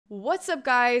What's up,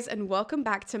 guys, and welcome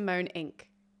back to Moan Inc.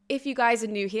 If you guys are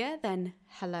new here, then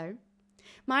hello.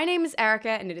 My name is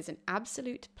Erica, and it is an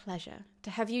absolute pleasure to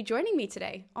have you joining me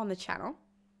today on the channel.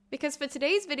 Because for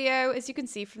today's video, as you can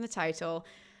see from the title,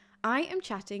 I am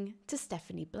chatting to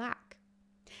Stephanie Black.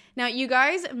 Now, you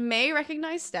guys may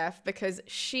recognize Steph because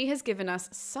she has given us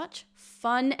such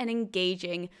fun and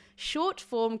engaging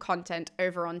short-form content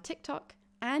over on TikTok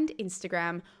and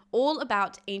Instagram, all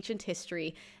about ancient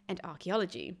history and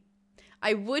archaeology.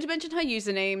 I would mention her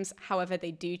usernames, however, they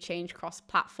do change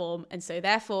cross-platform, and so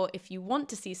therefore, if you want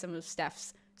to see some of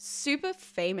Steph's super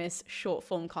famous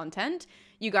short-form content,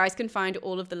 you guys can find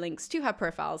all of the links to her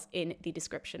profiles in the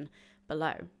description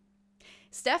below.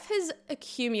 Steph has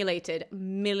accumulated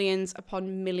millions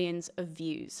upon millions of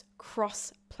views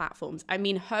cross-platforms. I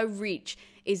mean, her reach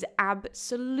is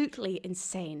absolutely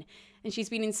insane. And she's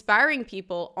been inspiring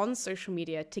people on social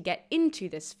media to get into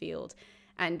this field.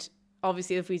 And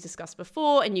obviously, as we've discussed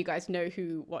before, and you guys know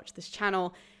who watch this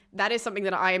channel, that is something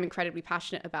that I am incredibly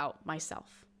passionate about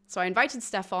myself. So I invited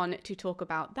Steph on to talk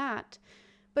about that,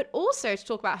 but also to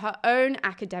talk about her own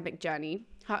academic journey,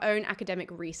 her own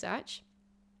academic research,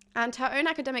 and her own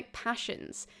academic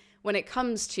passions when it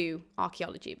comes to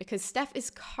archaeology, because Steph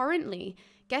is currently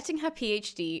getting her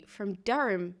PhD from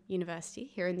Durham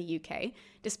University here in the UK,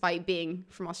 despite being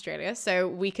from Australia. So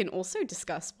we can also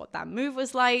discuss what that move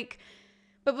was like.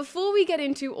 But before we get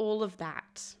into all of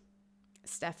that,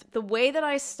 Steph, the way that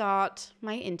I start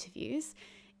my interviews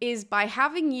is by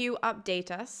having you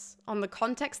update us on the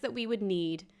context that we would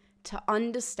need to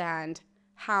understand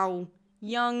how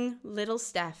young little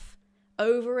Steph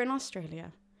over in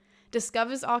Australia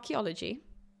discovers archaeology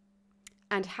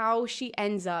and how she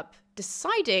ends up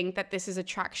deciding that this is a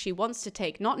track she wants to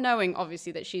take, not knowing,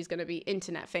 obviously, that she's going to be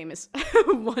internet famous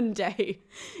one day.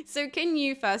 So can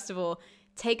you, first of all,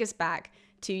 take us back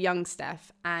to young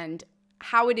Steph and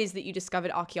how it is that you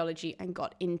discovered archaeology and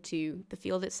got into the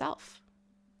field itself?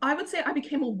 I would say I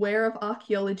became aware of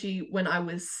archaeology when I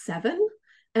was 7,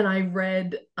 and I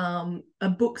read a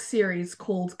book series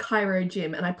called Cairo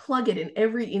Gym, and I plug it in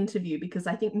every interview because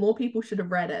I think more people should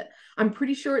have read it. I'm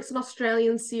pretty sure it's an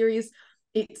Australian series.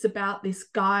 It's about this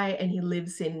guy, and he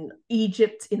lives in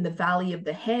Egypt in the Valley of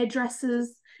the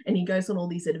Hairdressers, and he goes on all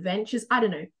these adventures. I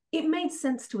don't know. It made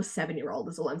sense to a 7-year-old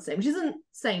is all I'm saying, which isn't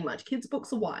saying much. Kids'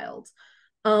 books are wild.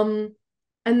 And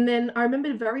then I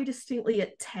remember very distinctly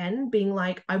at 10 being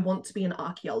like, I want to be an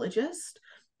archaeologist,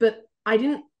 but I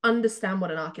didn't understand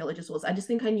what an archaeologist was. I just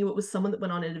think I knew it was someone that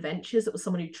went on adventures. It was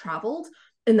someone who traveled,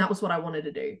 and that was what I wanted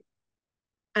to do.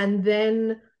 And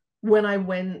then when I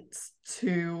went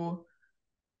to,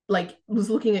 was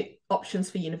looking at options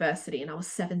for university, and I was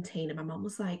 17, and my mom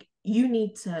was like, you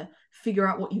need to figure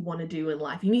out what you want to do in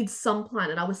life. You need some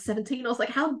plan. And I was 17. I was like,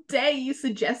 how dare you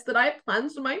suggest that I have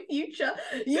plans for my future?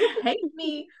 You hate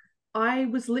me. I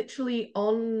was literally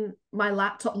on my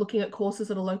laptop looking at courses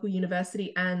at a local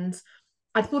university, and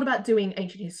I thought about doing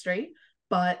ancient history,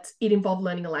 but it involved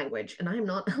learning a language, and I am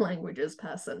not a languages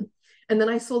person. And then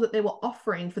I saw that they were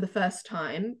offering for the first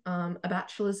time a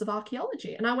bachelor's of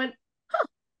archaeology, and I went, huh,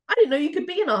 I didn't know you could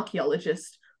be an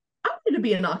archaeologist. I wanted to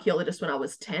be an archaeologist when I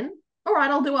was 10. All right,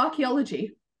 I'll do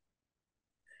archaeology.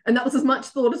 And that was as much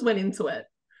thought as went into it.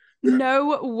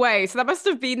 No way. So that must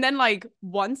have been then like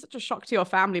one, such a shock to your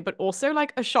family, but also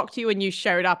like a shock to you when you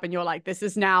showed up and you're like, this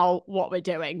is now what we're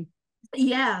doing.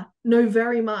 Yeah, no,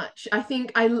 very much. I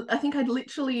think I'd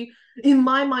literally, in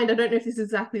my mind, I don't know if this is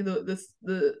exactly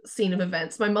the scene of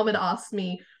events. My mum had asked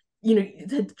me,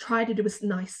 to try to do a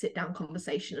nice sit down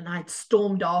conversation, and I'd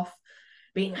stormed off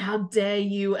being, how dare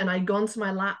you? And I'd gone to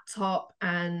my laptop,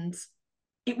 and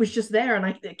it was just there,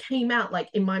 and it came out like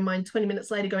in my mind 20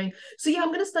 minutes later going, so yeah, I'm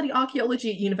going to study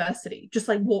archaeology at university. Just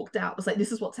like walked out, was like,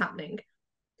 this is what's happening.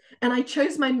 And I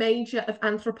chose my major of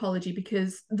anthropology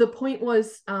because the point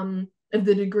was of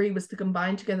the degree was to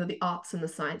combine together the arts and the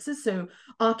sciences. So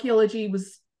archaeology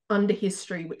was under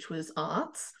history, which was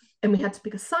arts, and we had to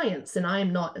pick a science, and I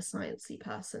am not a sciencey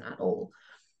person at all.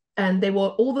 And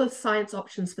all the science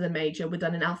options for the major were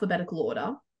done in alphabetical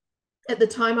order. At the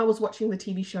time, I was watching the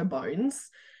TV show Bones,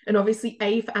 and obviously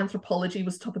A for anthropology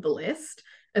was top of the list.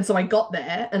 And so I got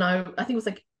there, and I think it was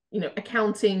like,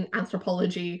 accounting,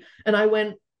 anthropology. And I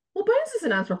went, well, Bones is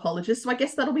an anthropologist, so I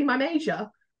guess that'll be my major.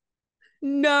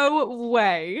 No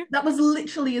way. That was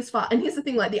literally as far. And here's the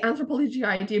thing, like the anthropology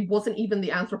I did wasn't even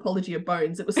the anthropology of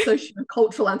Bones. It was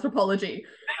socio-cultural anthropology.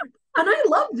 And I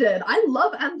loved it. I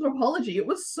love anthropology. It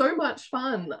was so much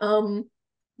fun.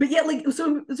 But yeah, like,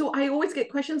 so I always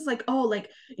get questions like, oh, like,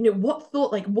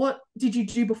 what did you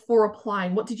do before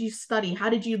applying? What did you study? How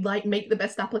did you like make the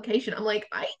best application? I'm like,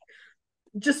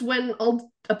 just when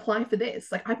I'll apply for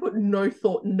this, like I put no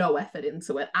thought, no effort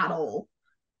into it at all.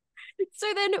 So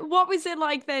then what was it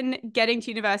like then getting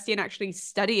to university and actually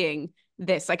studying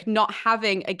this? Like not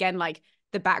having, again, like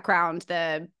the background,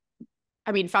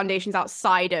 foundations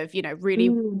outside of, really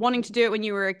Mm. wanting to do it when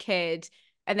you were a kid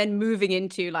and then moving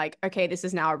into like, okay, this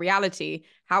is now a reality.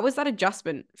 How was that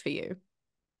adjustment for you?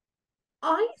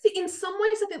 I think in some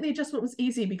ways I think the adjustment was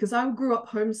easy because I grew up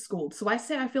homeschooled. So I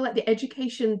feel like the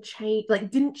education change like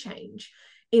didn't change.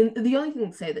 In the only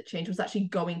thing to say that changed was actually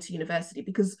going to university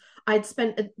because I'd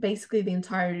spent basically the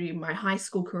entirety of my high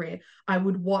school career. I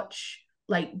would watch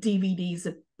like DVDs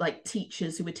of like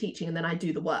teachers who were teaching and then I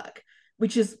do the work,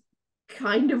 which is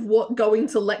kind of what going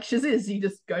to lectures is. You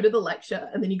just go to the lecture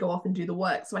and then you go off and do the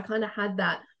work. So I kind of had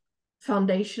that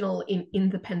foundational in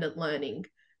independent learning.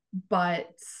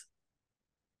 But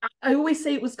I always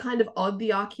say it was kind of odd,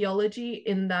 the archaeology,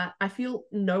 in that I feel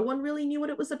no one really knew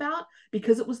what it was about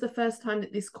because it was the first time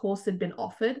that this course had been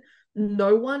offered.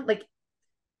 No one, like,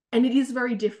 and it is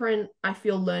very different, I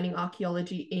feel, learning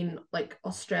archaeology in like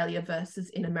Australia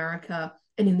versus in America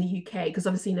and in the UK. Because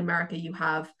obviously in America, you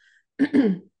have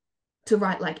to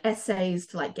write like essays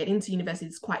to like get into university.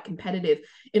 It's quite competitive.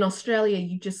 In Australia,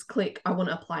 you just click, I want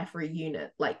to apply for a unit.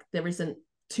 Like, there isn't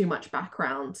too much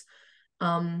background.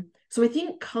 So I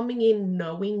think coming in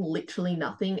knowing literally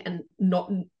nothing and not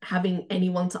having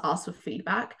anyone to ask for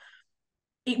feedback,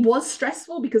 it was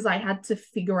stressful because I had to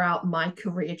figure out my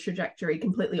career trajectory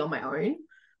completely on my own.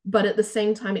 But at the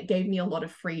same time, it gave me a lot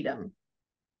of freedom.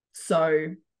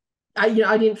 So I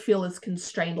didn't feel as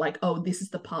constrained, like, oh, this is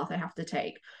the path I have to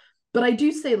take. But I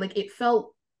do say, like, it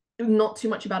felt not too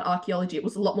much about archaeology. It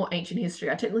was a lot more ancient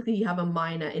history. I technically have a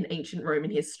minor in ancient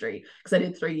Roman history because I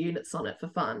did 3 units on it for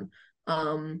fun.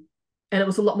 And it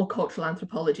was a lot more cultural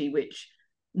anthropology, which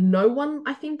no one,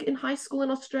 I think, in high school in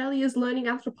Australia is learning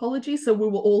anthropology. So we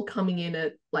were all coming in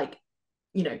at like,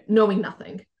 knowing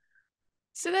nothing.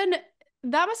 So then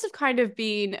that must have kind of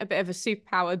been a bit of a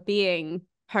superpower being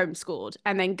homeschooled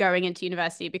and then going into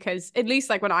university, because at least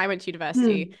like when I went to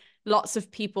university, Hmm. lots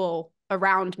of people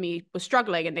around me were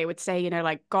struggling and they would say,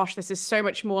 like, gosh, this is so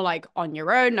much more like on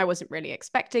your own. I wasn't really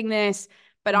expecting this.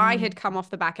 But I Mm. had come off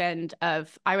the back end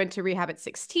of, I went to rehab at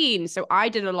 16. So I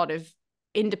did a lot of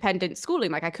independent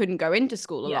schooling. Like I couldn't go into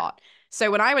school a Yeah. lot.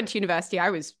 So when I went to university, I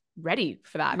was ready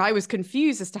for that. And I was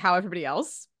confused as to how everybody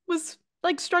else was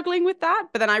like struggling with that.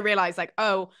 But then I realized like,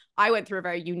 oh, I went through a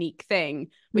very unique thing,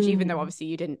 which even though Mm. obviously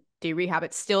you didn't do rehab,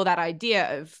 it's still that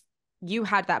idea of you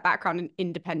had that background in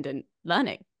independent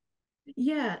learning.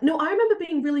 Yeah. No, I remember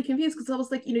being really confused because I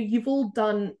was like, you've all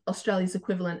done Australia's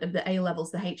equivalent of the A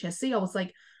levels, the HSC. I was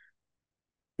like,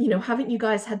 haven't you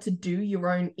guys had to do your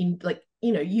own in like,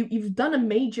 you've done a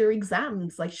major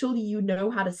exams, like surely you know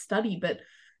how to study, but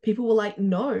people were like,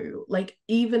 no, like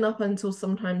even up until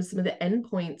sometimes some of the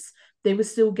endpoints, they were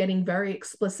still getting very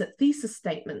explicit thesis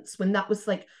statements when that was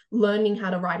like learning how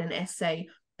to write an essay.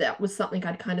 That was something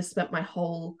I'd kind of spent my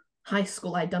whole high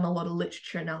school. I'd done a lot of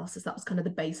literature analysis. That was kind of the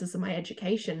basis of my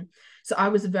education. So I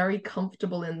was very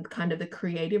comfortable in kind of the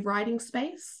creative writing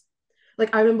space.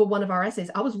 Like I remember one of our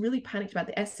essays, I was really panicked about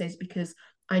the essays because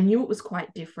I knew it was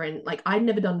quite different. Like I'd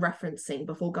never done referencing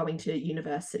before going to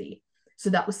university. So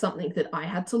that was something that I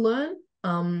had to learn.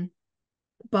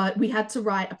 But we had to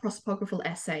write a prosopographical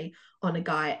essay on a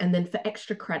guy, and then for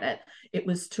extra credit, it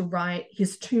was to write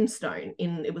his tombstone.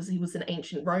 He was an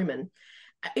ancient Roman.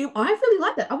 I really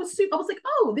liked that. I was like,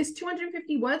 oh, this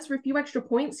 250 words for a few extra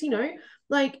points,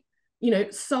 like,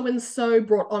 so and so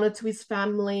brought honor to his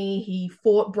family. He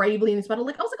fought bravely in this battle.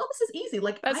 Like, I was like, oh, this is easy.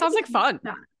 Like, That I sounds didn't like like fun.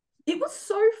 that. It was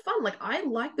so fun. Like, I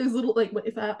like those little like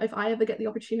if I ever get the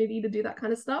opportunity to do that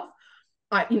kind of stuff,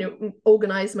 I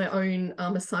organize my own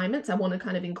assignments. I want to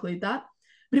kind of include that.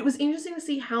 But it was interesting to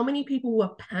see how many people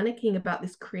were panicking about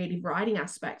this creative writing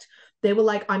aspect. They were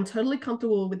like, I'm totally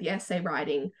comfortable with the essay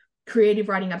writing. Creative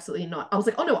writing, absolutely not. I was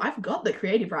like, oh no, I've got the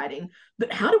creative writing,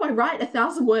 but how do I write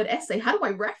 1,000-word essay? How do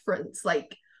I reference?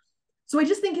 Like, so I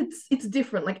just think it's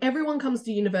different. Like everyone comes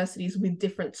to universities with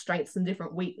different strengths and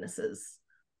different weaknesses.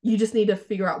 You just need to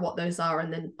figure out what those are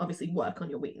and then obviously work on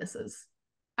your weaknesses.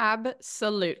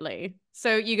 Absolutely.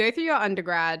 So you go through your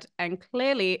undergrad and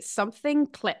clearly something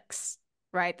clicks,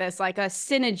 right? There's like a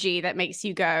synergy that makes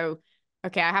you go,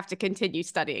 okay, I have to continue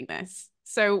studying this.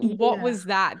 So what Yeah. was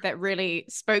that really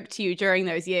spoke to you during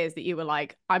those years that you were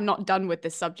like, I'm not done with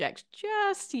this subject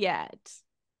just yet?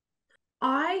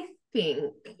 I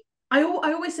think I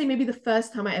always say maybe the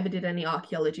first time I ever did any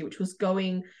archaeology, which was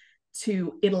going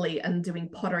to Italy and doing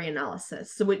pottery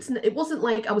analysis. So it wasn't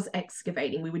like I was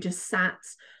excavating. We were just sat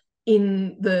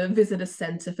in the visitor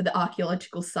center for the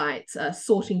archaeological sites,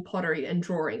 sorting pottery and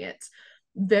drawing it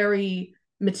very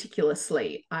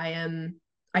meticulously. I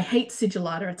hate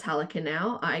sigillata italica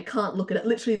now. I can't look at it.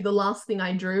 Literally, the last thing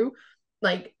I drew,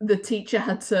 like the teacher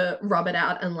had to rub it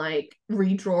out and like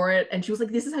redraw it. And she was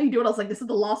like, "This is how you do it." I was like, "This is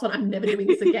the last one. I'm never doing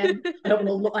this again. I don't want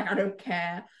to look like I don't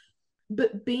care."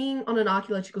 But being on an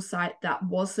archaeological site that it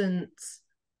wasn't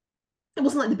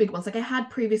like the big ones. Like I had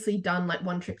previously done like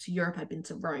one trip to Europe. I'd been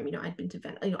to Rome, I'd been to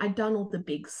Venice, I'd done all the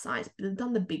big sites,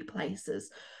 done the big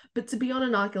places. But to be on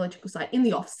an archaeological site in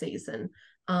the off season,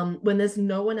 when there's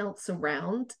no one else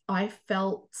around, I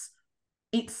felt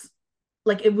it's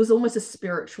like it was almost a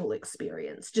spiritual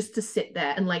experience just to sit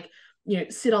there and like,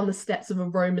 sit on the steps of a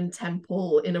Roman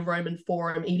temple in a Roman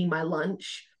forum eating my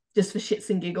lunch just for shits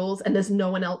and giggles, and there's no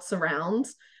one else around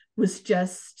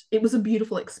it was a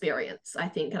beautiful experience, I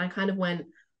think. And I kind of went,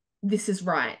 this is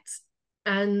right.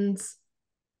 And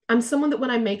I'm someone that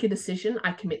when I make a decision,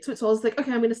 I commit to it. So I was like,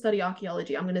 okay, I'm going to study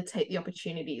archaeology. I'm going to take the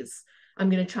opportunities. I'm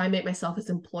going to try and make myself as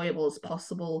employable as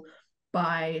possible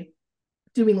by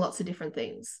doing lots of different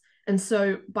things. And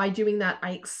so by doing that,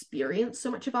 I experienced so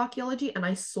much of archaeology and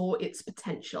I saw its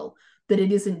potential, that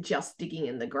it isn't just digging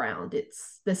in the ground.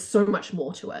 There's so much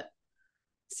more to it.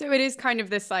 So it is kind of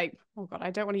this like, oh God, I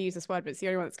don't want to use this word, but it's the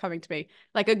only one that's coming to me.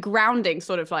 Like a grounding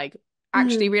sort of like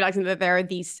actually realizing that there are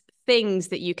these things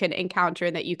that you can encounter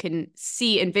and that you can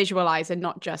see and visualize and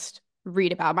not just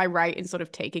read about. Am I right in sort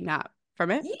of taking that from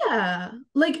it? Yeah,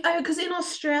 like because in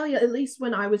Australia, at least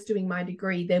when I was doing my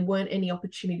degree, there weren't any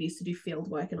opportunities to do field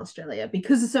work in Australia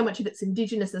because so much of it's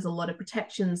Indigenous. There's a lot of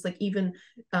protections, like even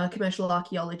commercial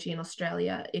archaeology in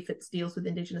Australia, if it deals with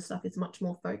Indigenous stuff, it's much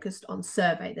more focused on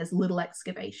survey. There's little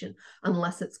excavation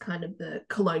unless it's kind of the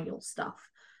colonial stuff.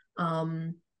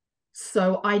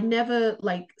 So I'd never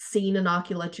like seen an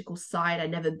archaeological site. I'd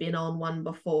never been on one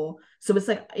before. So it's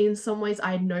like in some ways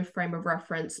I had no frame of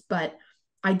reference, but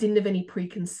I didn't have any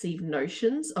preconceived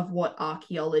notions of what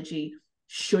archaeology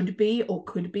should be or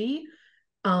could be.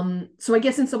 So I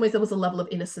guess in some ways there was a level of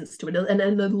innocence to it and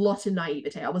a lot of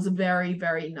naivete. I was very,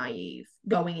 very naive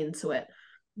going into it.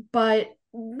 But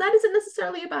that isn't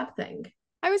necessarily a bad thing.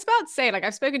 I was about to say, like,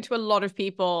 I've spoken to a lot of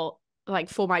people, like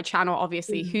for my channel,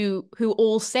 obviously, who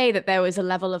all say that there was a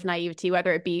level of naivety,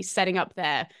 whether it be setting up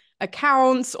their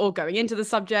accounts or going into the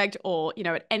subject or,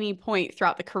 at any point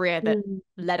throughout the career that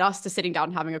led us to sitting down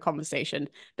and having a conversation.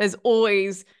 There's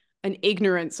always an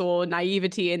ignorance or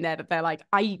naivety in there that they're like,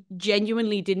 I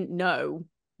genuinely didn't know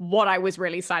what I was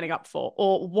really signing up for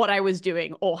or what I was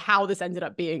doing or how this ended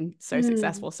up being so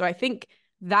successful. So I think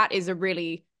that is a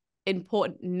really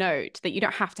important note, that you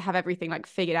don't have to have everything like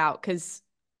figured out, because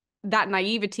that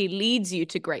naivety leads you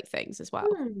to great things as well.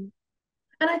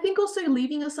 And I think also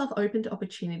leaving yourself open to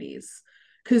opportunities,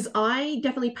 because I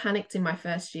definitely panicked in my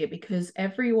first year because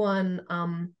everyone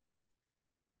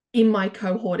in my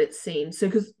cohort, it seemed, so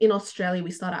because in Australia we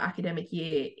start our academic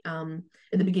year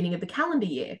at the beginning of the calendar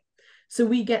year. So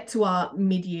we get to our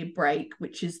mid-year break,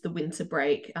 which is the winter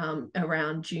break,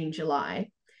 around June,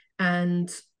 July.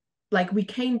 And like we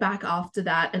came back after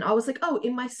that and I was like, oh,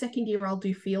 in my second year I'll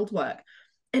do field work.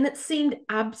 And it seemed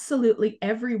absolutely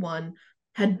everyone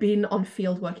had been on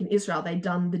field work in Israel. They'd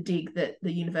done the dig that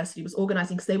the university was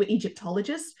organizing because they were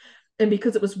Egyptologists. And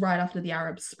because it was right after the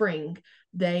Arab Spring,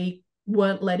 the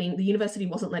university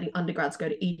wasn't letting undergrads go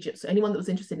to Egypt. So anyone that was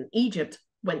interested in Egypt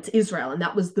went to Israel. And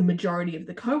that was the majority of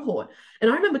the cohort.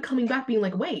 And I remember coming back being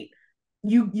like, wait,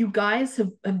 you guys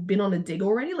have been on a dig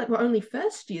already? Like we're only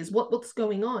first years. What's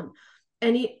going on?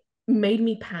 And it made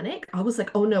me panic. I was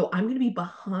like, oh no, I'm going to be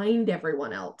behind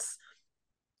everyone else.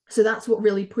 So that's what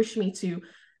really pushed me to,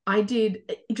 I did,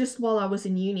 just while I was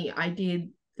in uni, I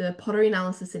did the pottery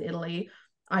analysis in Italy.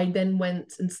 I then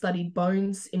went and studied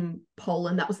bones in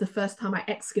Poland. That was the first time I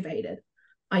excavated.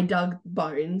 I dug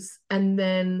bones. And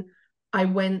then I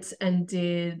went and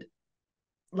did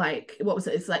like, what was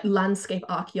it? It's like landscape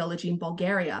archaeology in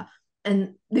Bulgaria.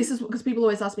 And this is because people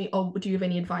always ask me, oh, do you have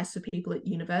any advice for people at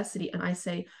university? And I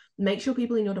say, make sure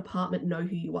people in your department know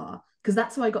who you are. Because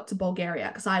that's how I got to Bulgaria.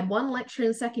 Because I had one lecturer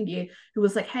in second year who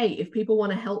was like, hey, if people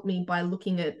want to help me by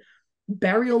looking at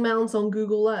burial mounds on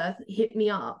Google Earth, hit me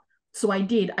up. So I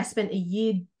did. I spent a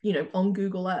year, on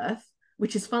Google Earth,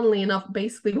 which is funnily enough,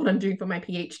 basically what I'm doing for my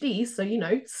PhD. So,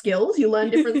 skills, you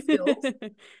learn different skills.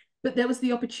 But there was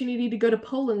the opportunity to go to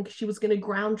Poland because she was going to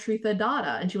ground truth her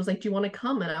data. And she was like, do you want to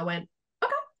come? And I went,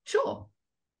 okay, sure.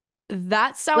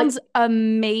 That sounds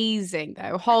amazing,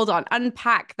 though. Hold on,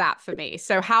 unpack that for me.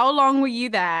 So how long were you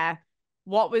there?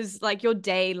 What was like your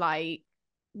day like?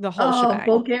 the whole Oh, shebang.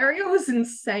 Bulgaria was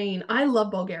insane. I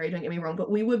love Bulgaria, don't get me wrong, but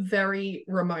we were very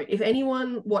remote. If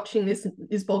anyone watching this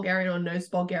is Bulgarian or knows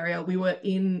Bulgaria, we were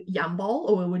in Yambol,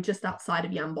 or we were just outside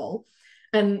of Yambol.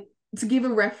 And to give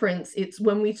a reference, it's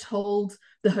when we told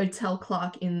the hotel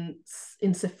clerk in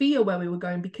Sofia where we were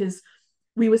going, because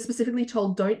we were specifically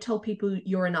told, don't tell people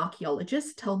you're an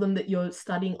archaeologist, tell them that you're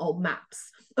studying old maps.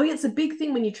 Oh yeah, it's a big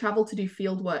thing when you travel to do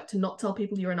field work to not tell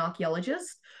people you're an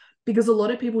archaeologist, because a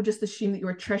lot of people just assume that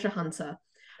you're a treasure hunter.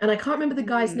 And I can't remember the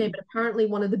guy's name, Mm. but apparently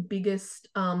one of the biggest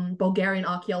Bulgarian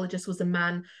archaeologists was a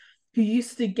man who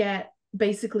used to get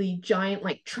basically giant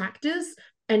like tractors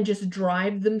and just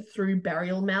drive them through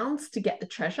burial mounds to get the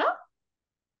treasure.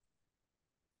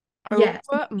 Oh Yeah,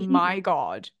 my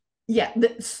God. yeah,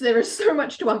 there is so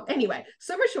much to anyway,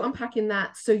 so much to unpack in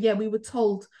that. So yeah, we were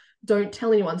told don't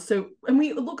tell anyone. So and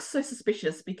we look so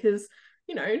suspicious because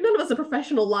none of us are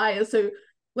professional liars. So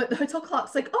like the hotel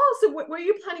clerk's like, oh, so where are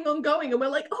you planning on going? And we're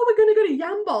like, oh, we're going to go to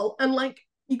Yambol. And like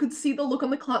you could see the look on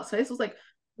the clerk's face. I was like,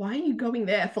 why are you going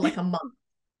there for like a month?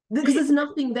 Because there's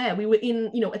nothing there. We were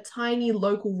in a tiny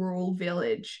local rural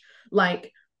village.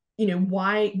 Like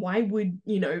why would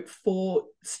four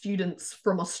students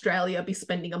from Australia be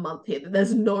spending a month here?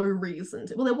 There's no reason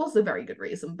to. Well, there was a very good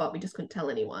reason, but we just couldn't tell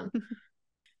anyone.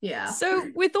 Yeah.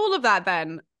 So with all of that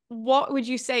then, what would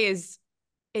you say is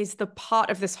the part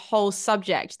of this whole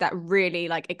subject that really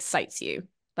like excites you?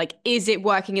 Like, is it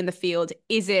working in the field?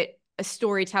 Is it a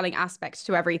storytelling aspect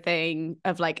to everything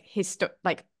of like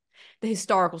like the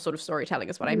historical sort of storytelling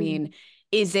is what I Mm. mean?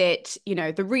 Is it,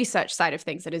 the research side of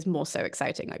things that is more so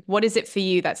exciting? Like, what is it for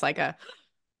you that's like a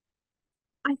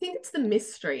I think it's the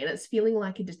mystery and it's feeling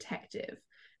like a detective,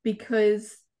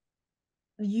 because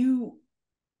you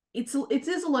it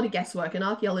is a lot of guesswork, and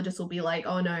archaeologists will be like,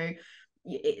 oh no,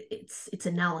 it's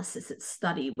analysis, it's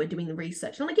study, we're doing the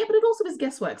research. And I'm like, yeah, but it also is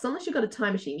guesswork. So unless you've got a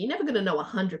time machine, you're never going to know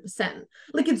 100%.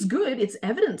 Like, it's good, it's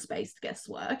evidence-based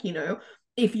guesswork.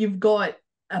 If you've got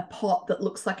a pot that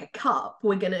looks like a cup,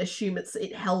 we're going to assume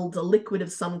it held a liquid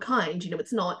of some kind.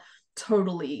 It's not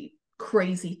totally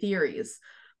crazy theories.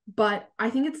 But I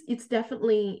think it's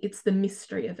definitely it's the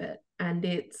mystery of it, and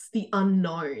it's the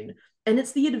unknown, and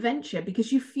it's the adventure,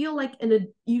 because you do feel like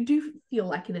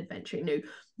an adventure,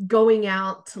 going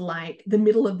out to like the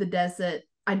middle of the desert.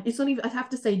 It's not even, I'd have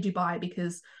to say Dubai,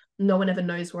 because no one ever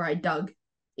knows where I dug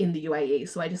in the UAE,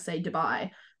 so I just say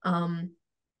Dubai.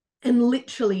 And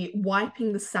literally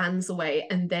wiping the sands away,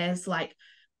 and there's like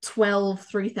 12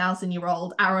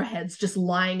 3,000-year-old arrowheads just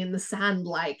lying in the sand.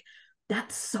 Like,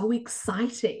 that's so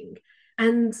exciting.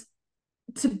 And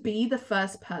to be the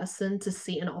first person to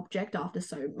see an object after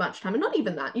so much time, and not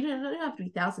even that, don't have to be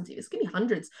thousands of years, it can be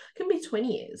hundreds, it can be 20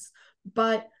 years,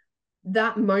 but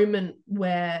that moment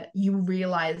where you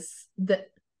realize that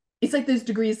it's like those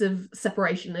degrees of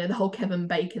separation, the whole Kevin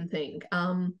Bacon thing.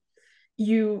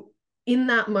 You, in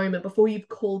that moment, before you've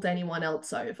called anyone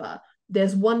else over,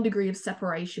 there's 1 degree of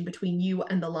separation between you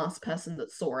and the last person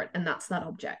that saw it, and that's that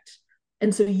object.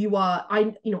 And so I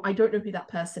don't know who that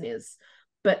person is,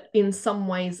 but in some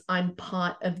ways I'm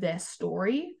part of their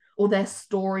story, or their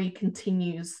story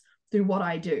continues through what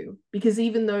I do. Because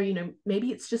even though,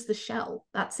 maybe it's just a shell,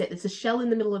 that's it. It's a shell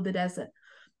in the middle of the desert.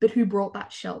 But who brought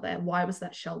that shell there? Why was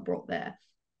that shell brought there?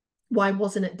 Why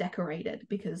wasn't it decorated?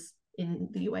 Because in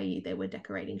the UAE, they were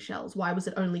decorating shells. Why was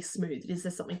it only smooth? Is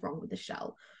there something wrong with the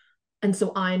shell? And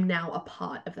so I'm now a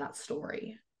part of that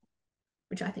story,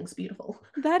 which I think is beautiful.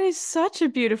 that is such a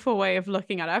beautiful way of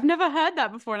looking at it. I've never heard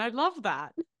that before, and I love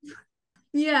that.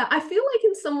 Yeah, I feel like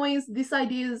in some ways this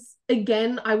idea is,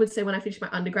 again, I would say when I finished my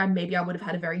undergrad, maybe I would have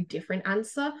had a very different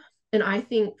answer. And I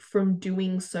think from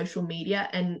doing social media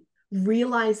and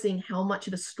realizing how much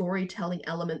of a storytelling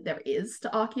element there is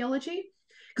to archaeology,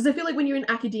 because I feel like when you're in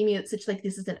academia, it's such like,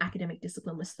 this is an academic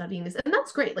discipline, we're studying this. And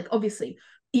that's great. Like, obviously,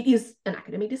 it is an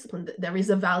academic discipline. There is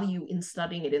a value in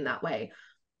studying it in that way.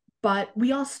 But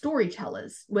we are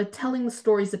storytellers. We're telling the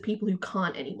stories of people who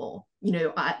can't anymore.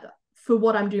 For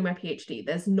what I'm doing my PhD,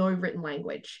 there's no written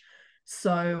language.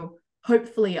 So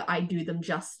hopefully I do them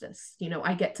justice.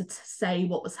 I get to say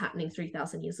what was happening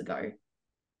 3,000 years ago.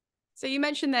 So you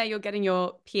mentioned there you're getting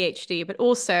your PhD, but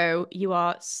also you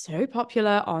are so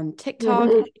popular on TikTok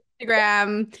and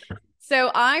Instagram. So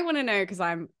I want to know, because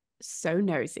I'm so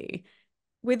nosy,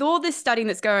 with all this studying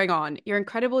that's going on, your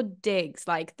incredible digs,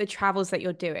 like the travels that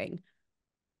you're doing,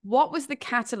 what was the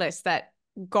catalyst that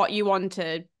got you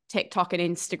onto TikTok and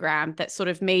Instagram that sort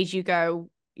of made you go,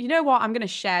 you know what, I'm going to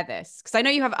share this? Because I know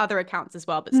you have other accounts as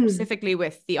well, but specifically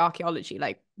with the archaeology,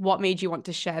 like what made you want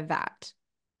to share that?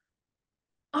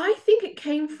 I think it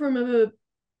came from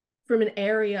an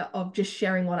area of just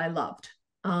sharing what I loved.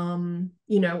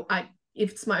 You know,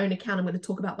 if it's my own account, I'm going to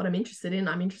talk about what I'm interested in.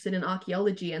 I'm interested in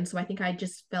archaeology. And so I think I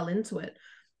just fell into it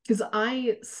because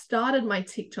I started my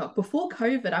TikTok before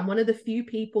COVID. I'm one of the few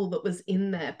people that was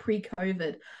in there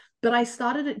pre-COVID, but I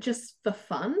started it just for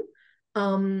fun.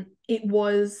 It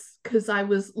was because I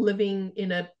was living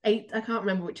in I can't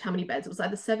remember how many beds. It was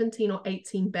either 17 or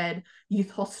 18 bed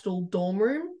youth hostel dorm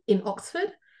room in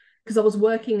Oxford because I was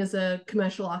working as a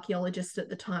commercial archaeologist at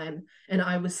the time and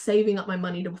I was saving up my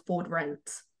money to afford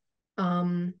rent.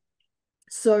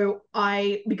 So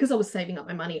because I was saving up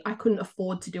my money, I couldn't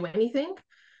afford to do anything.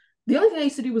 The only thing I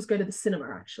used to do was go to the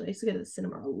cinema, actually. I used to go to the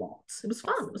cinema a lot. It was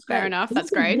fun. It was great. Fair enough. It was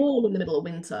That's also great. warm in the middle of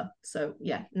winter. So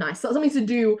yeah, nice. So something to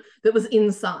do that was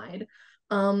inside.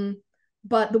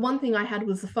 But the one thing I had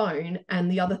was the phone, and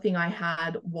the other thing I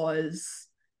had was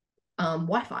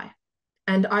Wi-Fi.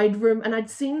 And I'd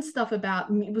seen stuff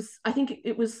about I think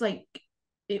it was like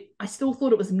I still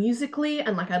thought it was Musically,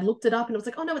 and like I looked it up and it was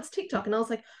like, oh no, it's TikTok. And I was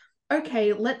like,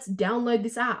 okay, let's download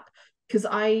this app because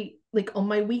I like on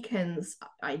my weekends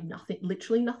I had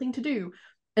literally nothing to do.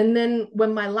 And then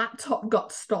when my laptop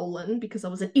got stolen because I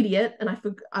was an idiot and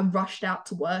I rushed out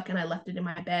to work and I left it in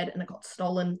my bed and it got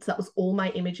stolen. So that was all my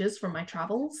images from my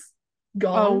travels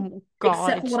gone, Oh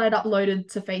except God. for what I'd uploaded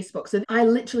to Facebook. So I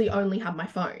literally only had my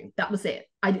phone. That was it.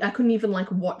 I couldn't even like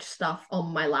watch stuff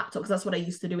on my laptop because that's what I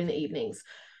used to do in the evenings.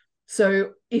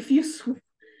 So if you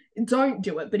don't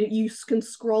do it, but you can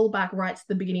scroll back right to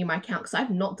the beginning of my account because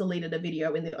I've not deleted a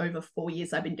video in the over 4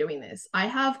 years I've been doing this. I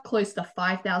have close to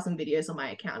 5,000 videos on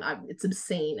my account. It's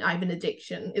obscene. I have an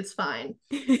addiction. It's fine.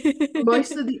 All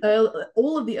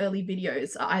of the early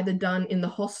videos are either done in the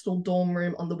hostel dorm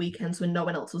room on the weekends when no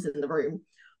one else was in the room,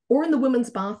 or in the women's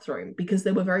bathroom because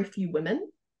there were very few women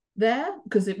there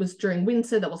because it was during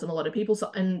winter. There wasn't a lot of people,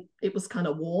 and it was kind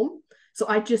of warm. So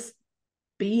I just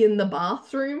be in the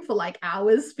bathroom for like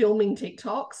hours filming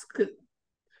TikToks.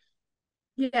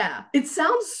 Yeah, it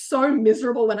sounds so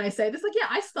miserable when I say this. Like, yeah,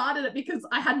 I started it because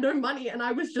I had no money and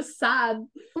I was just sad.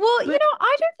 Well, But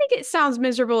I don't think it sounds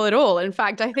miserable at all. In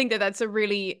fact, I think that that's a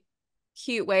really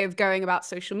cute way of going about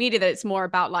social media, that it's more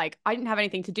about like, I didn't have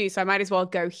anything to do, so I might as well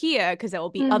go here because there will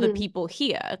be other people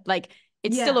here. Like,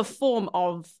 it's still yeah, a form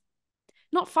of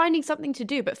not finding something to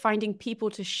do, but finding people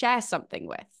to share something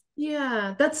with.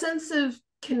 yeah, that sense of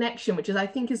connection, which is I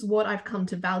think is what I've come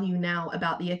to value now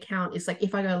about the account, is like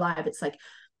if I go live, it's like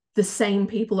the same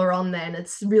people are on there and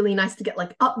it's really nice to get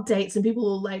like updates and people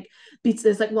will like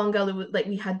there's like one girl who was, like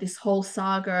we had this whole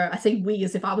saga. I say we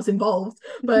as if I was involved,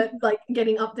 but like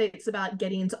getting updates about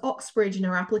getting into Oxbridge and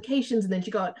her applications, and then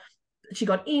she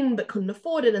got in but couldn't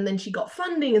afford it, and then she got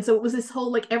funding, and so it was this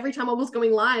whole like every time I was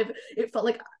going live it felt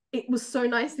like it was so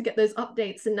nice to get those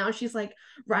updates. And now she's like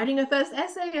writing her first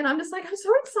essay and I'm just like, I'm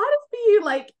so excited for you.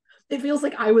 Like it feels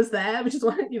like I was there, which is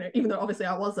why, you know, even though obviously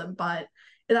I wasn't, but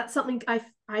that's something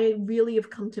I really have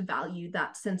come to value,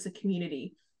 that sense of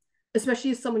community,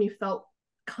 especially as someone who felt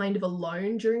kind of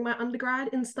alone during my undergrad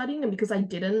in studying, and because I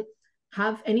didn't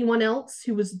have anyone else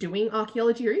who was doing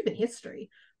archaeology or even history.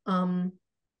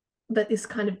 That is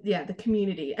kind of, yeah, the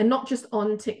community, and not just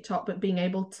on TikTok, but being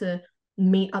able to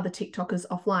meet other TikTokers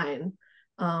offline,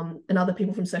 and other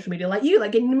people from social media like you,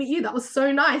 like getting to meet you. That was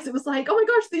so nice. It was like, oh my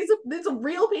gosh, these are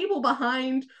real people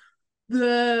behind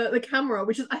the camera,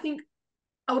 which is, I think,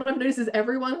 what I've noticed is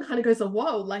everyone kind of goes, oh,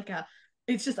 whoa, like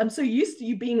it's just I'm so used to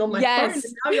you being on my phone, and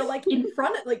Yes. now you're like in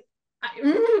front of like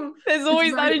There's it's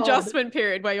always that very odd. adjustment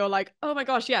period where you're like, oh my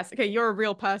gosh, yes, okay, you're a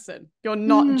real person. You're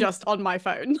not Mm, just on my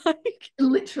phone. Like,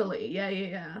 literally,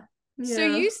 yeah. so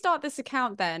Yeah. you start this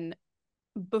account then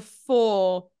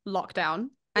before lockdown,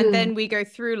 and Mm, then we go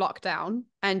through lockdown,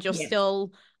 and you're yes.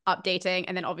 still updating,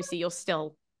 and then obviously you're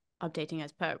still updating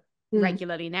as per Mm.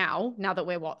 regularly now that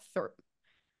we're what,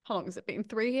 how long has it been?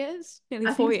 3 years? Nearly I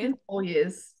think four it's years? been 4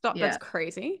 years. Stop, that's Yeah.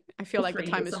 crazy. I feel Or like the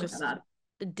time 3 years, has something like just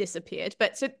that. disappeared.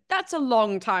 But so that's a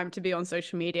long time to be on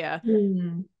social media.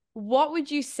 Mm. What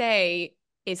would you say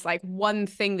is like one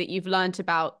thing that you've learned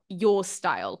about your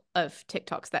style of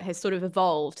TikToks that has sort of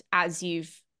evolved as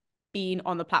you've been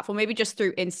on the platform, maybe just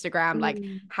through Instagram? Like,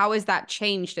 Mm. how has that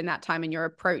changed in that time in your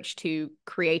approach to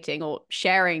creating or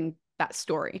sharing that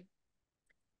story?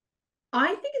 I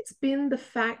think it's been the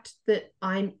fact that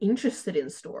I'm interested in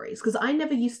stories because I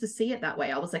never used to see it that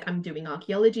way. I was like, I'm doing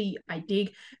archaeology, I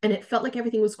dig, and it felt like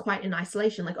everything was quite in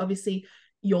isolation. Like, obviously,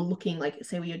 you're looking, like,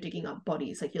 say, when you're digging up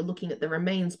bodies, like, you're looking at the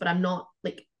remains, but I'm not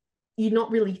like, you're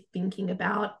not really thinking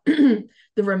about the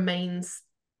remains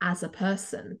as a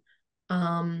person.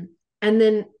 Um, and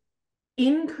then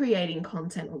in creating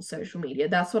content on social media,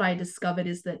 that's what I discovered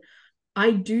is that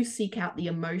I do seek out the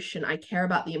emotion. I care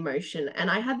about the emotion.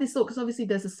 And I had this thought because obviously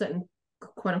there's a certain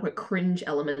quote unquote cringe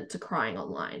element to crying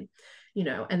online, you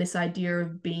know, and this idea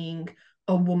of being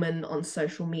a woman on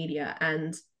social media.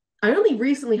 And I only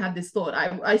recently had this thought.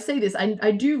 I say this,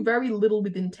 I do very little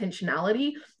with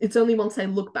intentionality. It's only once I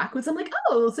look backwards, I'm like,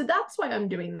 oh, so that's why I'm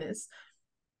doing this.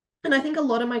 And I think a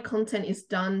lot of my content is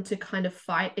done to kind of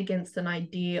fight against an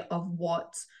idea of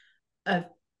what a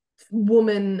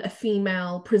woman, a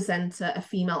female presenter, a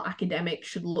female academic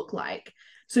should look like.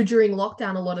 So during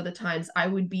lockdown, a lot of the times I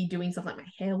would be doing stuff like my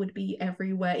hair would be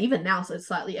everywhere, even now, so it's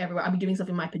slightly everywhere. I'd be doing stuff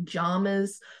in my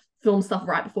pajamas, film stuff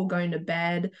right before going to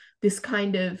bed. This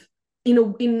kind of,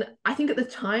 I think at the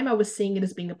time I was seeing it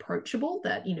as being approachable,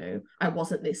 that, you know, I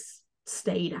wasn't this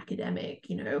staid academic,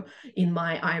 you know, in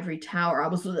my ivory tower. I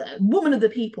was a woman of the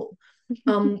people.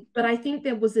 But I think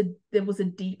there was a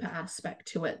deeper aspect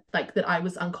to it, like that I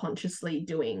was unconsciously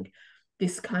doing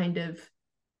this kind of,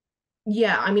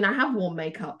 yeah, I mean, I have worn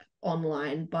makeup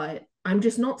online, but I'm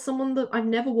just not someone that, I've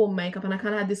never worn makeup. And I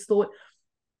kind of had this thought,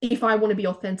 if I want to be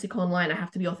authentic online, I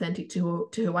have to be authentic to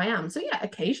who I am. So yeah,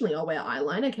 occasionally I'll wear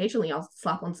eyeliner, occasionally I'll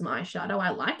slap on some eyeshadow. I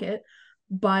like it.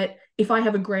 But if I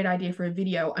have a great idea for a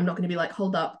video, I'm not going to be like,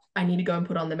 hold up, I need to go and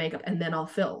put on the makeup and then I'll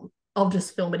film. I'll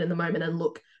just film it in the moment and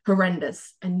look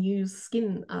horrendous and use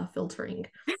skin filtering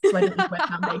so I don't need to wear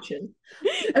foundation.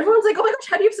 Everyone's like, oh my gosh,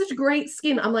 how do you have such great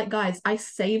skin? I'm like, guys, I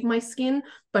save my skin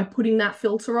by putting that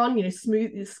filter on, you know,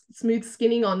 smooth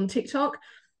skinning on TikTok,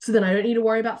 so then I don't need to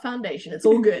worry about foundation. It's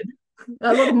all good.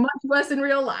 I look much worse in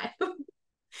real life. But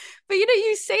you know,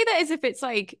 you say that as if it's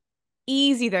like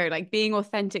easy though, like being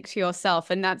authentic to yourself.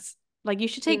 And that's like, you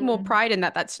should take more pride in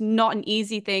that. That's not an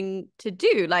easy thing to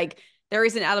do. Like, there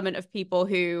is an element of people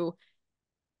who,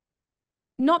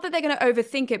 not that they're going to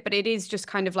overthink it, but it is just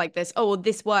kind of like this, oh, well,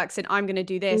 this works and I'm going to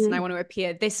do this and I want to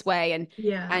appear this way.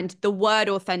 And the word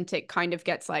authentic kind of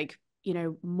gets like, you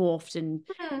know, morphed and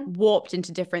warped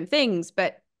into different things.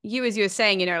 But you, as you were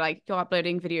saying, you know, like you're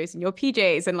uploading videos in your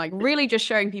PJs and like really just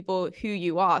showing people who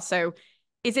you are. So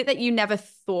is it that you never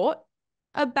thought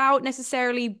about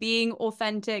necessarily being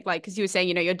authentic? Like, because you were saying,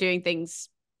 you know, you're doing things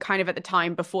kind of at the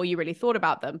time before you really thought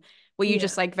about them. Were you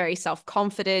just like very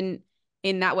self-confident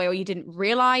in that way, or you didn't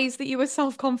realize that you were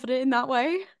self-confident in that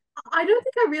way? I don't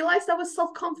think I realized I was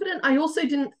self-confident. I also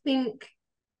didn't think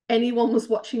anyone was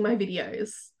watching my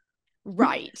videos.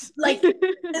 Right. like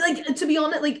to be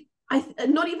honest, like I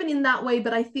not even in that way,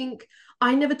 but I think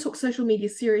I never took social media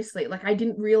seriously. Like I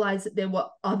didn't realize that there were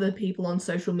other people on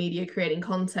social media creating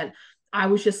content. I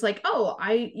was just like, oh,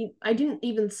 I didn't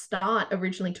even start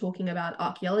originally talking about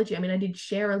archaeology. I mean, I did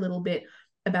share a little bit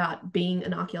about being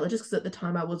an archaeologist because at the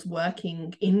time I was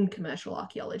working in commercial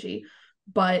archaeology,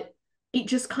 but it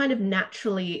just kind of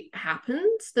naturally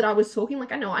happened that I was talking.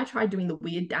 Like, I know I tried doing the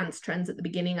weird dance trends at the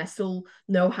beginning. I still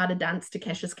know how to dance to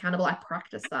Kesha's Cannibal. I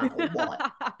practice that a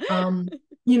lot.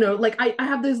 You know, like I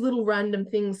have those little random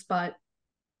things, but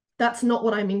that's not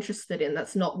what I'm interested in.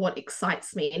 That's not what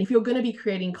excites me. And if you're going to be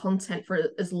creating content for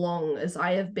as long as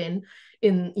I have been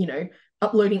in, you know,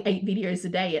 uploading 8 videos a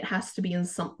day, it has to be in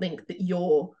something that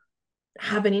you're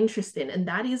have an interest in. And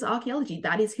that is archaeology.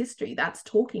 That is history. That's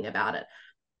talking about it.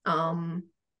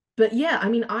 But yeah, I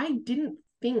mean, I didn't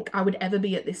think I would ever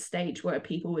be at this stage where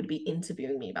people would be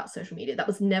interviewing me about social media. That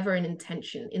was never an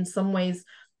intention. In some ways,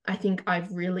 I think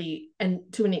I've really, and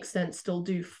to an extent still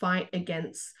do, fight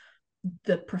against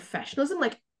the professionalism.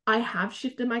 Like I have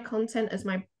shifted my content as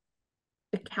my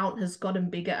account has gotten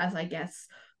bigger, as I guess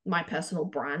my personal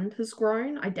brand has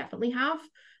grown. I definitely have.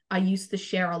 I used to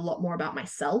share a lot more about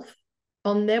myself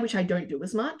on there, which I don't do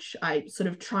as much. I sort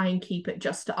of try and keep it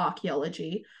just to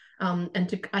archaeology, and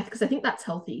to because I think that's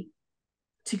healthy,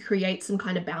 to create some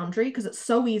kind of boundary, because it's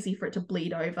so easy for it to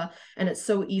bleed over and it's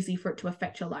so easy for it to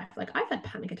affect your life. Like I've had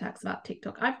panic attacks about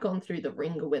TikTok. I've gone through the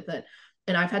ringer with it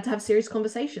and I've had to have serious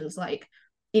conversations. Like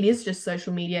it is just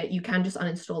social media. You can just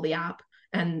uninstall the app.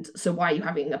 And so why are you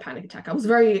having a panic attack? I was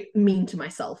very mean to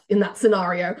myself in that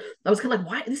scenario. I was kind of like,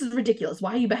 why? This is ridiculous.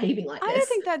 Why are you behaving like this? I don't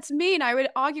think that's mean. I would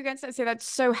argue against that and say that's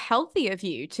so healthy of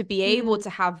you to be able to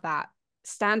have that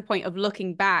standpoint of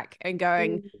looking back and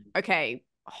going, okay,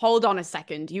 hold on a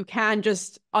second. You can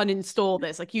just uninstall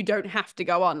this. Like you don't have to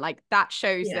go on. Like that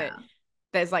shows that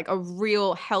there's like a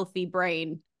real healthy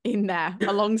brain in there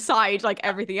alongside like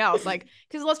everything else. Like,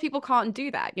 because lots of people can't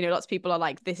do that. You know, lots of people are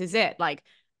like, this is it. Like,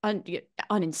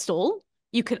 uninstall.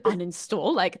 You can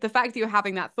uninstall. Like the fact that you're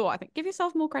having that thought, I think give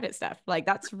yourself more credit, Steph. Like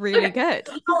that's really good.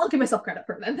 I'll give myself credit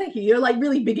for it then. Thank you. You're like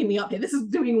really bigging me up here. This is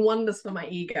doing wonders for my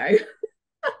ego.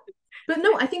 But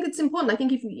no, I think it's important. I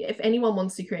think if anyone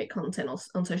wants to create content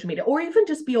on social media, or even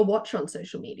just be a watcher on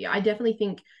social media, I definitely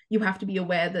think you have to be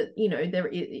aware that, you know,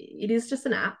 it is just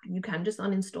an app. You can just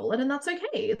uninstall it, and that's okay.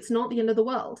 It's not the end of the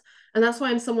world. And that's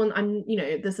why you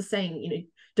know, there's a saying, you know,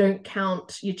 don't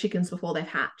count your chickens before they've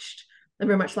hatched. I'm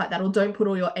very much like that. Or don't put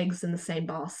all your eggs in the same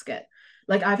basket.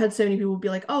 Like, I've had so many people be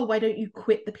like, oh, why don't you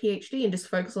quit the PhD and just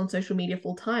focus on social media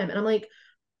full time? And I'm like,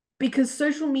 because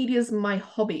social media is my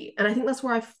hobby. And I think that's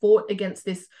where I fought against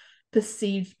this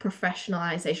perceived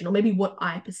professionalization, or maybe what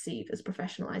I perceive as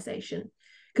professionalization.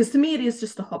 Because to me, it is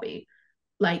just a hobby.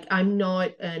 Like, I'm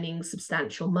not earning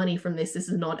substantial money from this. This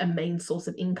is not a main source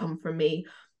of income for me.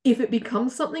 If it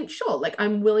becomes something, sure, like,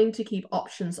 I'm willing to keep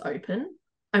options open.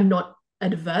 I'm not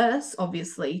adverse,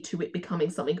 obviously, to it becoming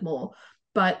something more.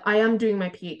 But I am doing my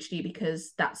PhD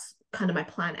because that's kind of my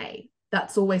plan A.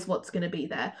 That's always what's going to be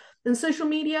there. And social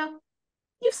media,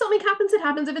 if something happens, it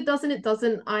happens. If it doesn't, it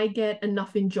doesn't. I get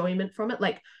enough enjoyment from it.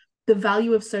 Like, the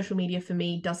value of social media for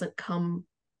me doesn't come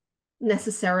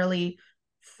necessarily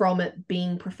from it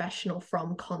being professional,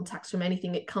 from contacts, from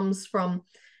anything. It comes from,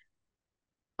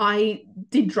 I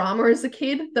did drama as a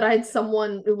kid, that I had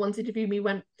someone who once interviewed me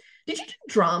went, did you do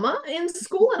drama in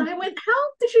school? And I went, how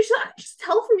did you just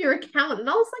tell from your account? And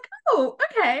I was like, oh,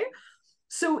 okay.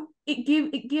 So it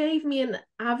gave me an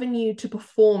avenue to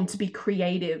perform, to be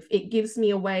creative. It gives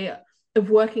me a way of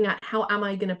working out, how am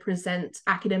I going to present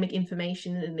academic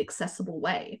information in an accessible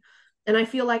way. And I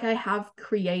feel like I have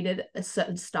created a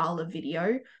certain style of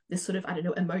video, this sort of, I don't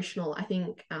know, emotional. I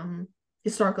think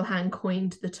Historical Hand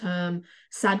coined the term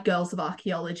sad girls of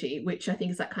archaeology, which I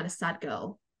think is that kind of sad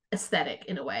girl aesthetic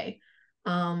in a way.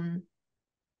 And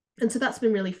so that's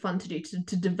been really fun to do,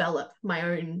 to develop my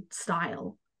own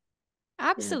style.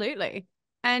 Absolutely.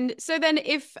 Yeah. And so then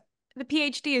if the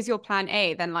PhD is your plan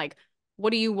A, then like,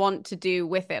 what do you want to do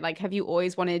with it? Like, have you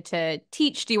always wanted to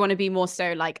teach? Do you want to be more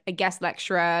so like a guest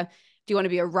lecturer? Do you want to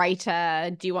be a writer?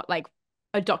 Do you want like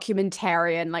a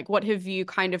documentarian? Like, what have you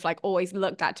kind of like always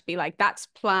looked at to be like, that's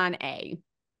plan A?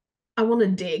 I want to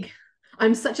dig.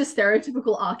 I'm such a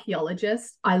stereotypical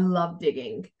archaeologist. I love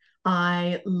digging.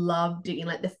 I love digging,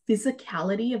 like the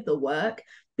physicality of the work,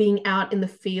 being out in the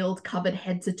field, covered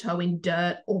head to toe in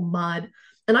dirt or mud.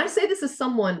 And I say this as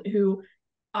someone who,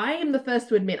 I am the first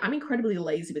to admit, I'm incredibly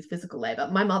lazy with physical labor.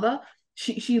 My mother,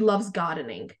 she loves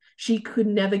gardening. She could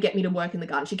never get me to work in the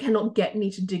garden. She cannot get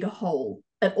me to dig a hole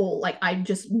at all. Like, I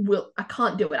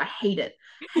can't do it. I hate it.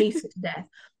 Hate it to death.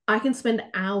 I can spend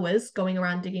hours going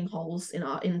around digging holes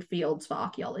in fields for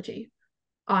archaeology.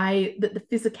 The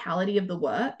physicality of the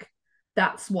work,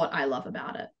 that's what I love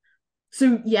about it.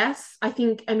 So yes, I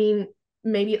think, I mean,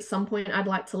 maybe at some point I'd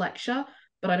like to lecture,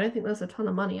 but I don't think there's a ton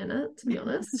of money in it, to be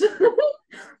honest.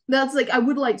 That's like, I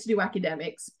would like to do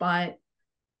academics, but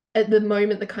at the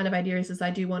moment, the kind of idea is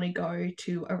I do want to go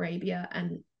to Arabia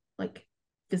and like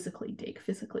physically dig,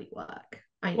 physically work.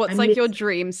 What's like your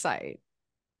dream site?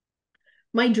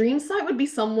 My dream site would be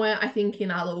somewhere, I think,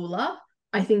 in Al Ula.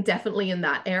 I think definitely in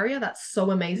that area. That's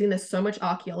so amazing. There's so much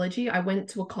archaeology. I went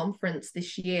to a conference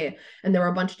this year and there were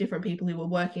a bunch of different people who were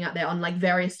working out there on like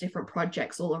various different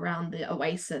projects all around the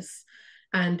oasis.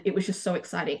 And it was just so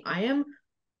exciting.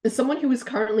 As someone who is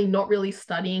currently not really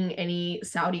studying any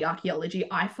Saudi archaeology,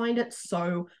 I find it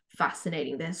so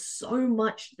fascinating. There's so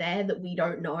much there that we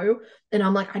don't know. And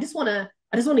I'm like, I just want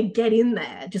to get in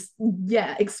there. Just,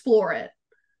 yeah, explore it.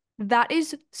 That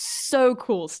is so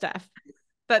cool, Steph.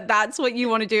 That's what you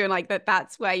want to do, and like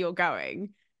that's where you're going.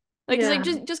 Like, yeah. Like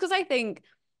just because I think,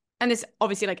 and this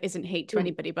obviously like isn't hate to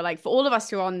anybody, but like for all of us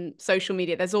who are on social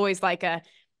media, there's always like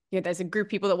there's a group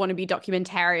of people that want to be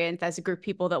documentarians. There's a group of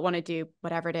people that want to do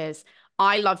whatever it is.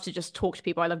 I love to just talk to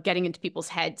people. I love getting into people's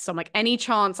heads. So I'm like, any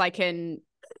chance I can't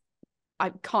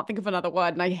think of another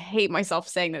word, and I hate myself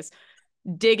saying this,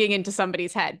 digging into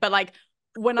somebody's head. But like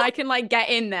when I can like get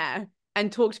in there and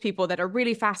talk to people that are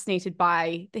really fascinated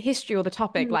by the history or the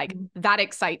topic, like that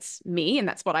excites me. And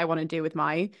that's what I want to do with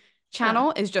my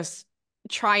channel, is just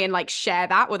try and like share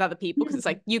that with other people, because it's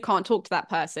like, you can't talk to that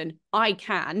person, I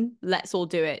can, let's all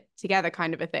do it together,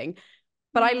 kind of a thing.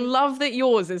 But I love that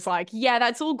yours is like, yeah,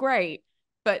 that's all great,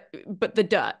 but the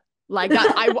dirt, like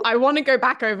that, I want to go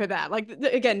back over there. Like,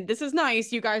 again, this is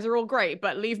nice, you guys are all great,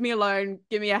 but leave me alone,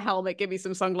 give me a helmet, give me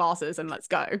some sunglasses, and let's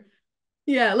go.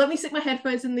 Yeah, let me stick my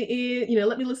headphones in the ear,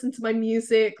 let me listen to my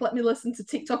music, let me listen to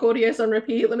TikTok audios on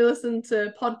repeat, let me listen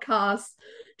to podcasts,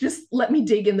 just let me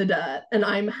dig in the dirt, and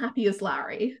I'm happy as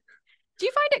Larry. Do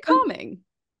you find it calming?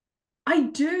 I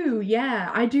do, yeah.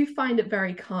 I do find it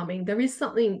very calming. There is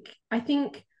something, I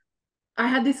think I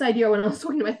had this idea when I was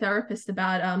talking to my therapist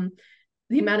about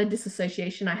the amount of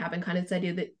disassociation I have, and kind of this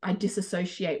idea that I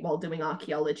disassociate while doing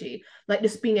archaeology, like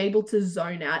just being able to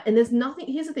zone out. And there's nothing,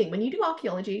 here's the thing, when you do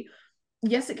archaeology,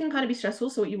 yes, it can kind of be stressful.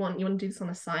 So what you want to do this on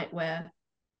a site where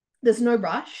there's no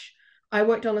rush. I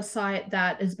worked on a site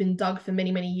that has been dug for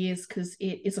many, many years because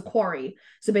it is a quarry.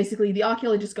 So basically, the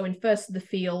archaeologists go in first to the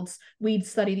fields. We'd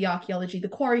study the archaeology. The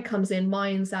quarry comes in,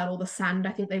 mines out all the sand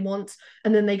I think they want,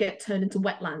 and then they get turned into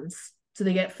wetlands. So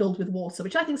they get filled with water,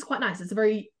 which I think is quite nice. It's a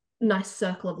very nice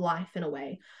circle of life in a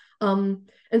way. And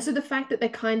so the fact that there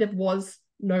kind of was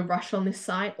no rush on this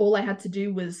site, all I had to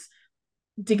do was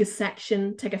dig a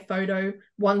section, take a photo,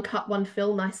 one cut, one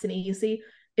fill, nice and easy.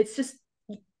 It's just,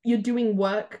 you're doing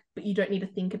work, but you don't need to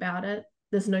think about it.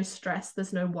 There's no stress,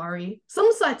 there's no worry.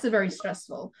 Some sites are very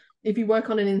stressful. If you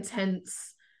work on an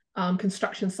intense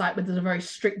construction site where there's a very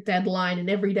strict deadline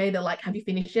and every day they're like, have you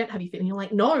finished yet? Have you finished? You're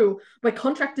like, no, we're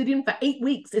contracted in for 8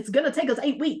 weeks. It's going to take us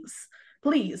 8 weeks.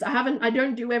 Please, I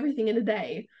don't do everything in a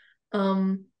day.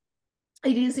 It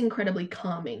is incredibly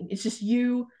calming. It's just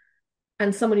you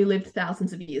and someone who lived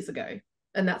thousands of years ago.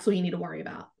 And that's all you need to worry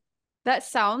about. That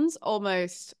sounds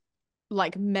almost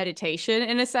like meditation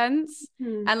in a sense.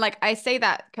 And like I say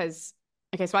that because,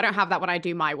 okay, so I don't have that when I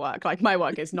do my work. Like my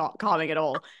work is not calming at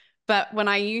all. But when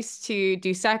I used to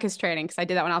do circus training, because I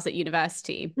did that when I was at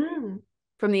university,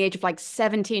 from the age of like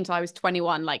 17 till I was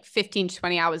 21, like 15 to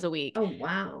 20 hours a week. Oh,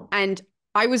 wow. And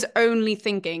I was only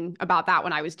thinking about that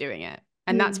when I was doing it.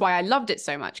 And that's why I loved it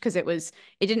so much, because it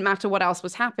didn't matter what else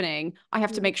was happening. I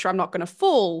have to make sure I'm not going to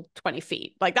fall 20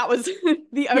 feet. Like that was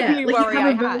the only worry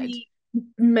I had. Really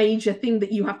major thing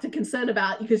that you have to concern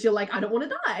about because you're like, I don't want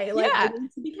to die. Like, I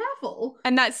need to be careful.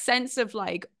 And that sense of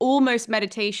like almost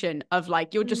meditation of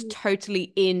like, you're just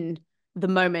totally in the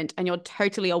moment and you're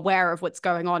totally aware of what's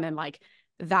going on. And like,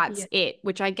 that's it,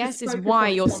 which I guess is why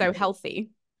you're so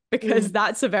healthy, because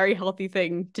that's a very healthy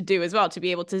thing to do as well, to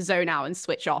be able to zone out and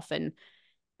switch off and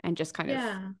just kind of.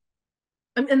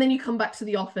 And then you come back to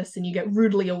the office and you get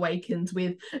rudely awakened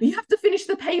with, you have to finish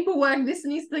the paperwork, this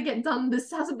needs to get done,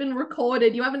 this hasn't been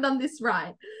recorded, you haven't done this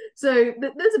right. So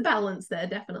there's a balance there,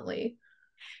 definitely.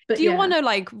 But do you want to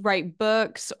like write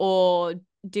books or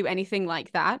do anything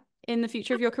like that in the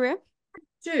future of your career?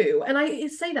 Do, and I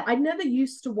say that I never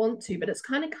used to want to, but it's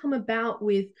kind of come about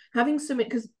with having so many,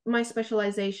 because my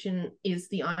specialization is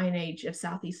the Iron Age of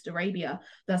Southeast Arabia.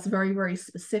 That's very, very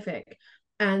specific.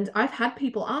 And I've had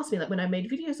people ask me, like when I made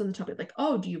videos on the topic, like,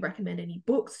 oh, do you recommend any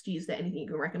books? Is there anything you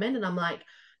can recommend? And I'm like,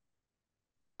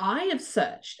 I have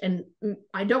searched, and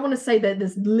I don't want to say that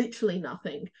there's literally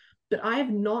nothing, but I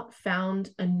have not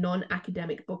found a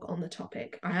non-academic book on the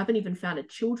topic. I haven't even found a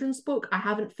children's book. I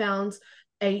haven't found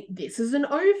this is an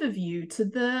overview to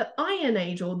the Iron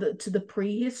Age or to the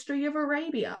prehistory of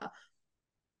Arabia.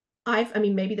 I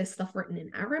mean, maybe there's stuff written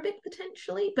in Arabic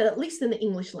potentially, but at least in the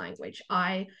English language,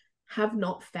 I have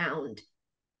not found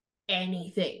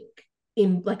anything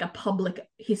in like a public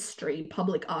history,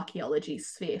 public archaeology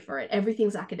sphere for it.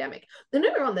 Everything's academic. Then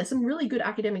don't get me wrong, there's some really good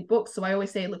academic books. So I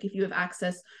always say, look, if you have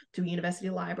access to a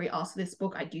university library, ask for this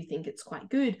book. I do think it's quite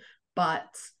good, but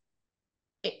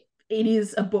it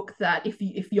is a book that if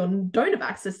you don't have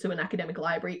access to an academic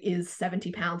library is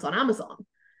 £70 on Amazon.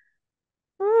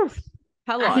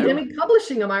 Hello. Academic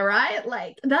publishing, am I right?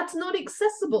 Like that's not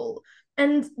accessible.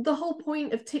 And the whole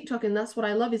point of TikTok, and that's what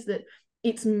I love, is that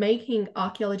it's making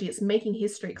archaeology, it's making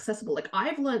history accessible. Like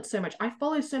I've learned so much. I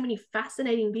follow so many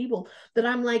fascinating people that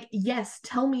I'm like, yes,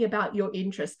 tell me about your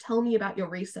interest. Tell me about your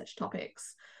research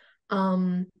topics.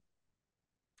 But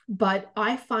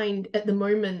I find at the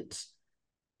moment,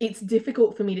 it's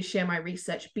difficult for me to share my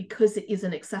research because it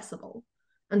isn't accessible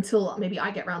until maybe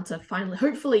I get around to finally,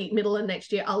 hopefully middle of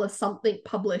next year, I'll have something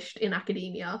published in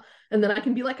academia. And then I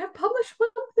can be like, I've published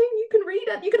one thing, you can read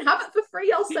it, you can have it for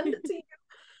free, I'll send it to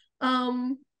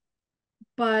you.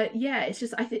 But yeah, it's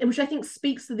just, which I think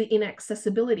speaks to the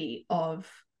inaccessibility of,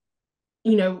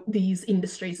 you know, these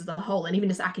industries as a whole, and even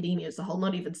just academia as a whole,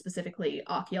 not even specifically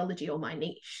archaeology or my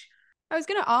niche. I was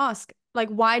going to ask, like,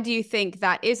 why do you think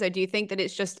that is? Or do you think that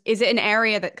it's just, is it an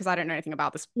area that, because I don't know anything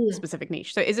about this specific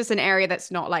niche. So is this an area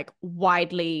that's not like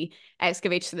widely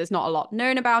excavated? So there's not a lot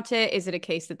known about it? Is it a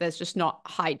case that there's just not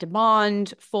high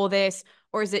demand for this?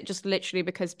 Or is it just literally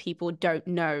because people don't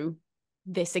know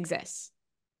this exists?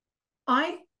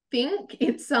 I think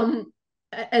it's,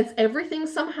 as everything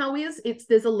somehow is,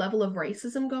 there's a level of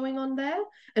racism going on there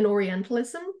and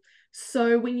Orientalism.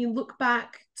 So when you look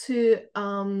back to,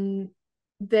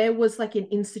 there was like an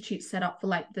institute set up for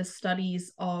like the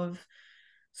studies of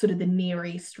sort of the Near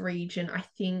East region, I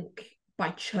think by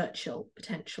Churchill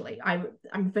potentially.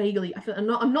 I'm vaguely, I'm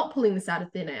not pulling this out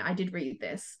of thin air. I did read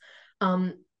this,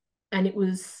 and it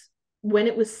was when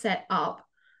it was set up,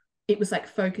 it was like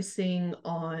focusing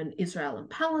on Israel and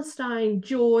Palestine,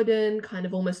 Jordan, kind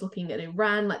of almost looking at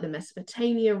Iran, like the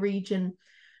Mesopotamia region.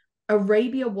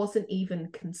 Arabia wasn't even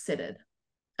considered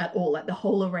at all, like the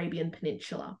whole Arabian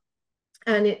Peninsula.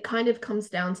 And it kind of comes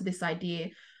down to this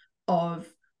idea of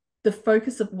the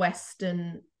focus of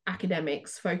Western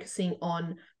academics focusing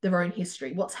on their own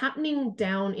history. What's happening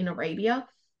down in Arabia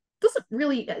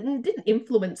didn't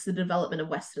influence the development of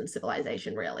Western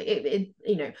civilization, really.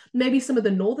 Maybe some of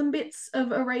the northern bits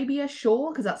of Arabia,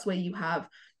 sure, because that's where you have,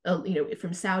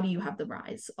 from Saudi, you have the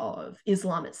rise of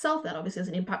Islam itself. That obviously has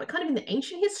an impact, but kind of in the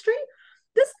ancient history,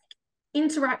 there's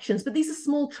interactions, but these are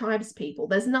small tribes people.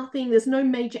 There's no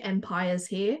major empires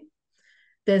here.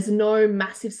 There's no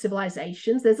massive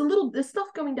civilizations. There's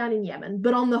stuff going down in Yemen,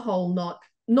 but on the whole,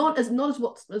 not as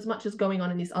much as going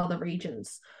on in these other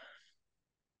regions.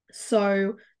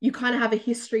 So you kind of have a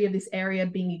history of this area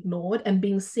being ignored and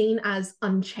being seen as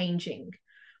unchanging,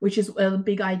 which is a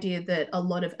big idea that a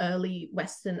lot of early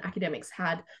Western academics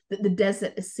had, that the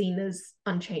desert is seen as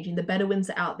unchanging. The Bedouins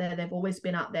are out there. They've always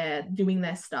been out there doing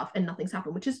their stuff and nothing's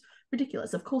happened, which is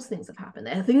ridiculous. Of course, things have happened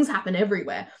there. Things happen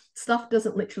everywhere. Stuff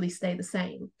doesn't literally stay the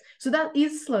same. So that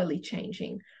is slowly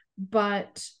changing.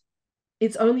 But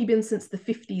it's only been since the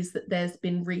 50s that there's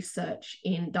been research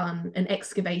done and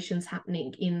excavations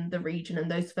happening in the region. And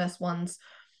those first ones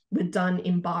were done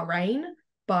in Bahrain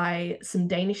by some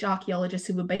Danish archaeologists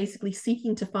who were basically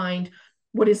seeking to find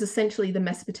what is essentially the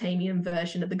Mesopotamian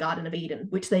version of the Garden of Eden,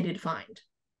 which they did find,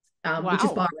 which is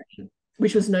Bahrain,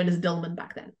 which was known as Dilmun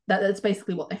back then. That's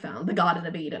basically what they found, the Garden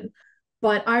of Eden.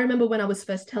 But I remember when I was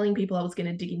first telling people I was going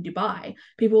to dig in Dubai,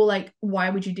 people were like, why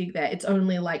would you dig there? It's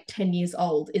only like 10 years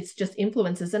old. It's just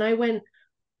influences. And I went,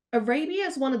 Arabia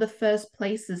is one of the first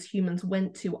places humans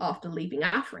went to after leaving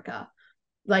Africa.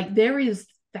 Like there is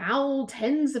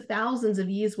tens of thousands of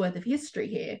years worth of history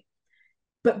here.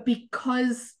 But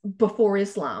because before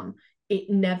Islam,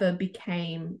 it never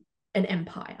became an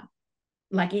empire.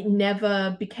 Like it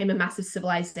never became a massive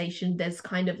civilization. There's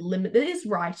kind of limit. There is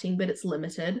writing, but it's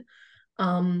limited.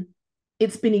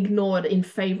 It's been ignored in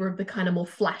favor of the kind of more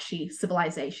flashy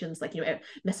civilizations. Like,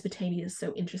 Mesopotamia is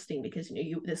so interesting because,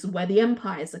 this is where the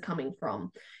empires are coming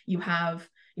from. You have,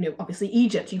 obviously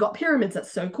Egypt, you got pyramids.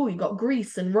 That's so cool. You got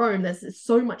Greece and Rome. There's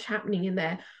so much happening in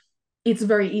there. It's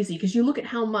very easy because you look at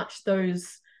how much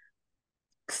those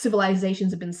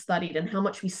civilizations have been studied and how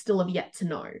much we still have yet to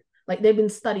know. Like they've been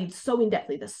studied so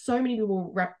in-depthly. There's so many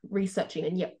people researching,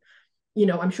 and yet,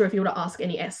 I'm sure if you were to ask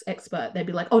any expert, they'd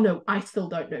be like, oh no, I still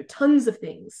don't know tons of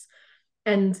things.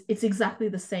 And it's exactly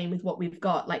the same with what we've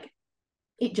got. Like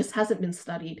it just hasn't been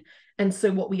studied. And so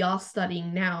what we are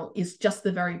studying now is just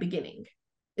the very beginning.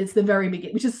 It's the very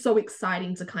beginning, which is so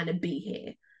exciting to kind of be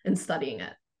here and studying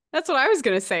it. That's what I was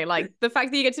going to say. Like the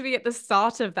fact that you get to be at the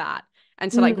start of that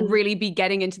and to like really be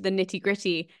getting into the nitty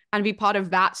gritty and be part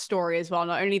of that story as well.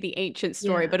 Not only the ancient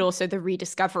story, but also the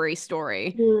rediscovery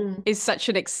story is such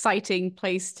an exciting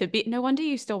place to be. No wonder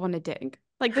you still want to dig.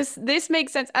 Like this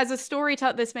makes sense. As a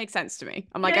storyteller, this makes sense to me.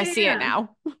 I'm like, I see it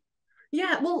now.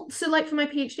 Yeah. Well, so like for my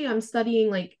PhD, I'm studying,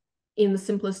 like, in the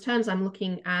simplest terms, I'm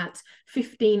looking at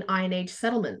 15 Iron Age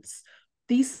settlements.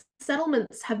 These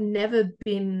settlements have never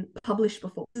been published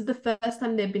before. This is the first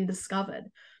time they've been discovered.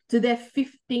 So they're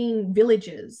 15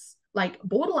 villages, like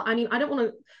borderline. I mean, I don't want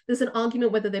to, there's an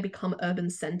argument whether they become urban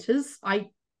centers. I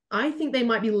think they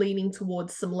might be leaning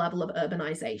towards some level of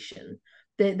urbanization.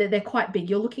 They're quite big.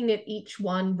 You're looking at each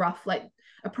one rough, like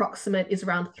approximate is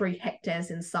around 3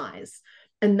 hectares in size.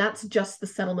 And that's just the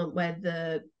settlement where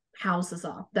the houses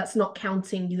are. That's not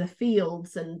counting the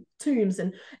fields and tombs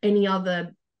and any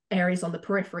other areas on the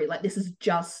periphery. Like this is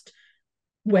just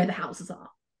where the houses are.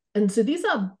 And so these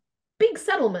are big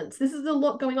settlements. This is a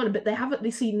lot going on, but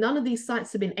none of these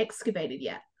sites have been excavated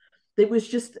yet. It was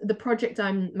just the project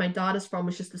my data's from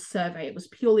was just a survey. It was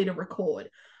purely to record.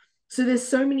 So there's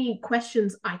so many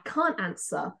questions I can't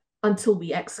answer until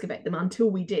we excavate them, until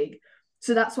we dig.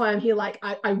 So that's why I'm here. Like,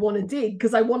 I want to dig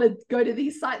because I want to go to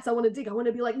these sites. I want to dig. I want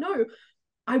to be like, no,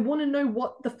 I want to know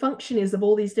what the function is of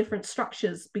all these different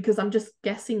structures because I'm just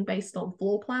guessing based on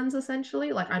floor plans,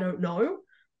 essentially. Like, I don't know.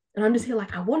 And I'm just here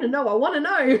like, I want to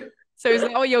know. So is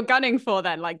that what you're gunning for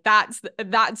then? Like that's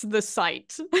the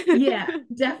site. Yeah,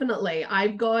 definitely.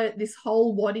 I've got this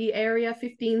whole wadi area,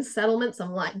 15 settlements.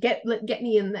 I'm like, get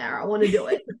me in there. I want to do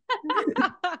it.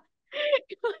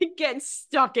 Get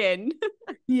stuck in.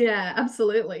 Yeah,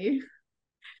 absolutely.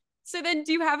 So then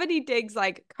do you have any digs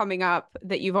like coming up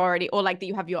that you've already, or like that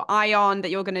you have your eye on that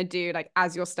you're going to do like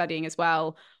as you're studying as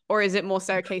well? Or is it more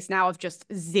so a case now of just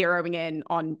zeroing in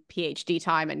on PhD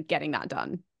time and getting that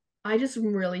done? I just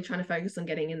am really trying to focus on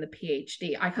getting in the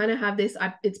PhD. I kind of have this,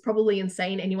 it's probably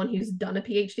insane. Anyone who's done a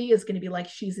PhD is going to be like,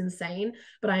 she's insane.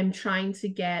 But I'm trying to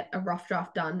get a rough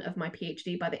draft done of my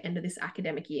PhD by the end of this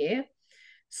academic year.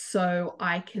 So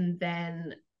I can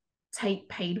then take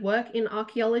paid work in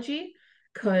archaeology,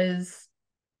 because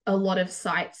a lot of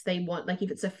sites, they want, like, if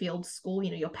it's a field school,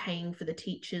 you know, you're paying for the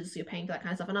teachers, you're paying for that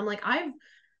kind of stuff. And I'm like, I've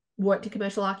worked in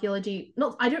commercial archaeology.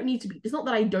 Not, I don't need to be, it's not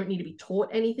that I don't need to be taught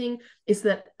anything, it's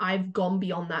that I've gone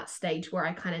beyond that stage where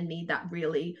I kind of need that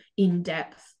really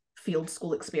in-depth field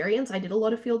school experience. I did a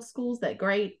lot of field schools, they're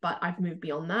great, but I've moved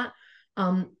beyond that.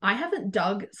 I haven't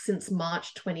dug since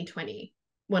March 2020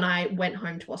 when I went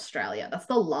home to Australia. That's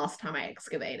the last time I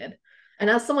excavated. And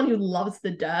as someone who loves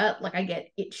the dirt, like, I get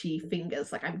itchy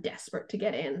fingers, like I'm desperate to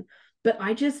get in. But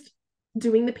I just,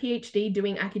 doing the PhD,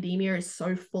 doing academia is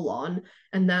so full on.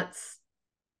 And that's,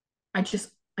 I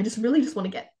just really just want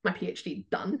to get my PhD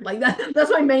done. Like that's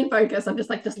my main focus. I'm just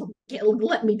like, just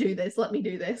let me do this. Let me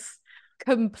do this.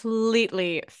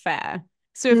 Completely fair.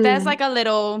 So if there's like a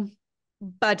little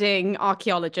budding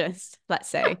archaeologist, let's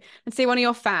say one of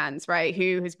your fans, right,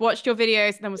 who has watched your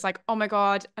videos and then was like, oh my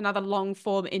God, another long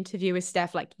form interview with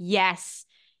Steph, like, yes,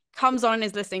 comes on and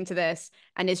is listening to this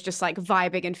and is just like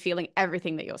vibing and feeling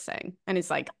everything that you're saying. And it's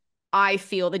like, I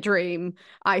feel the dream.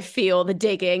 I feel the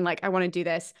digging. Like, I want to do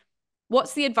this.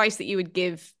 What's the advice that you would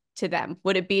give to them?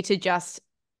 Would it be to just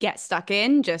get stuck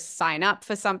in, just sign up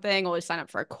for something, or sign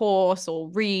up for a course, or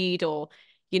read, or,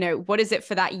 you know, what is it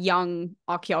for that young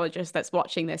archaeologist that's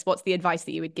watching this? What's the advice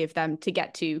that you would give them to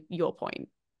get to your point?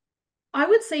 I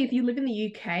would say if you live in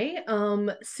the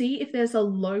UK, see if there's a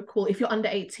local, if you're under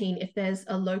 18, if there's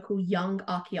a local young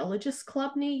archaeologist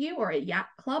club near you, or a YAC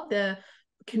club, the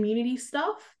community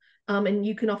stuff. And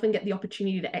you can often get the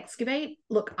opportunity to excavate.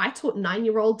 Look, I taught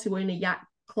 9-year-olds who were in a YAC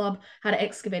club how to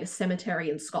excavate a cemetery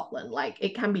in Scotland. Like,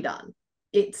 it can be done.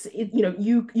 You know,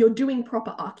 you're doing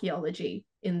proper archaeology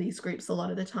in these groups a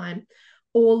lot of the time.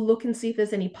 Or look and see if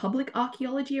there's any public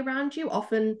archaeology around you.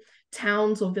 Often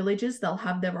towns or villages, they'll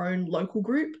have their own local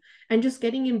group, and just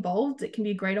getting involved, it can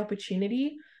be a great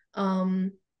opportunity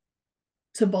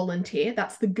to volunteer.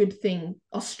 That's the good thing.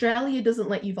 Australia doesn't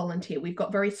let you volunteer. We've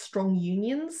got very strong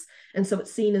unions, and so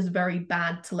it's seen as very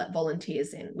bad to let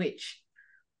volunteers in, which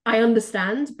I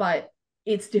understand, but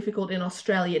it's difficult in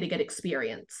Australia to get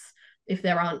experience if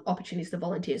there aren't opportunities to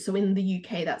volunteer. So in the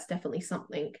UK, that's definitely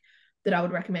something that I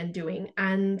would recommend doing.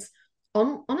 And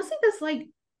honestly, there's like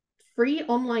free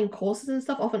online courses and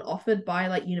stuff often offered by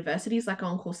like universities, like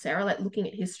on Coursera, like looking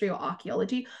at history or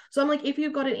archaeology. So I'm like, if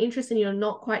you've got an interest and you're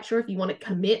not quite sure if you want to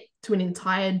commit to an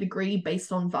entire degree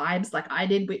based on vibes like I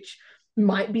did, which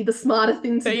might be the smarter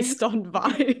thing to based do. on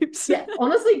vibes. Yeah,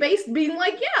 honestly, being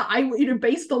like, yeah,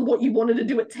 based on what you wanted to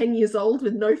do at 10 years old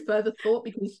with no further thought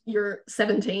because you're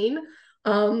 17.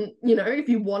 If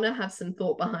you want to have some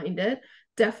thought behind it,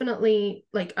 definitely,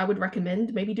 like, I would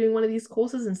recommend maybe doing one of these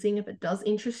courses and seeing if it does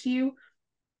interest you.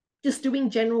 Just doing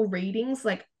general readings.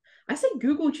 Like, I say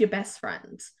Google's your best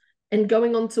friend, and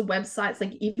going onto websites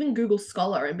like even Google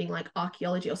Scholar and being like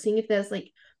archaeology, or seeing if there's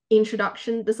like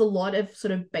introduction. There's a lot of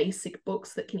sort of basic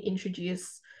books that can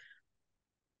introduce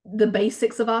the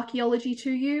basics of archaeology to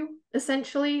you,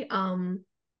 essentially. And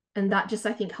that just,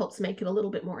 I think, helps make it a little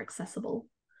bit more accessible.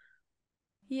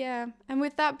 Yeah. And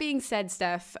with that being said,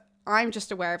 Steph, I'm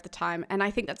just aware of the time, and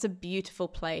I think that's a beautiful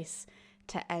place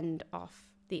to end off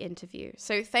the interview.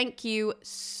 So thank you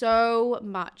so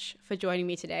much for joining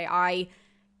me today. I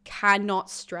cannot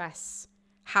stress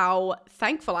how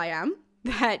thankful I am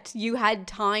that you had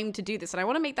time to do this. And I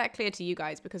want to make that clear to you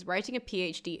guys, because writing a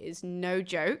PhD is no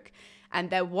joke. And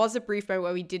there was a brief moment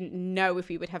where we didn't know if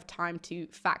we would have time to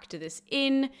factor this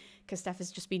in, because Steph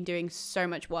has just been doing so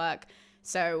much work.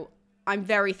 So I'm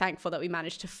very thankful that we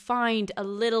managed to find a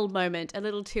little moment, a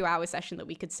little 2-hour session that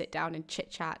we could sit down and chit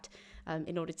chat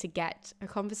in order to get a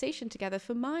conversation together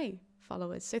for my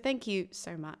followers. So thank you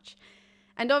so much.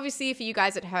 And obviously, for you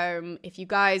guys at home, if you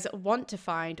guys want to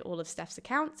find all of Steph's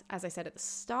accounts, as I said at the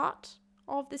start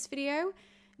of this video,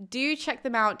 do check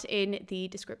them out in the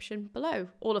description below.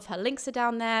 All of her links are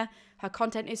down there. Her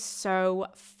content is so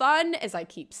fun, as I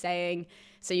keep saying.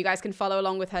 So you guys can follow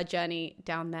along with her journey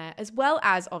down there, as well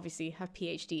as obviously her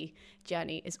PhD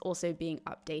journey is also being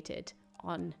updated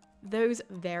on those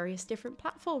various different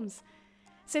platforms.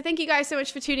 So thank you guys so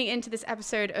much for tuning into this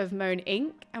episode of Moan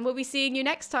Inc. And we'll be seeing you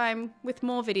next time with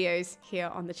more videos here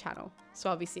on the channel. So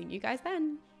I'll be seeing you guys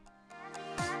then.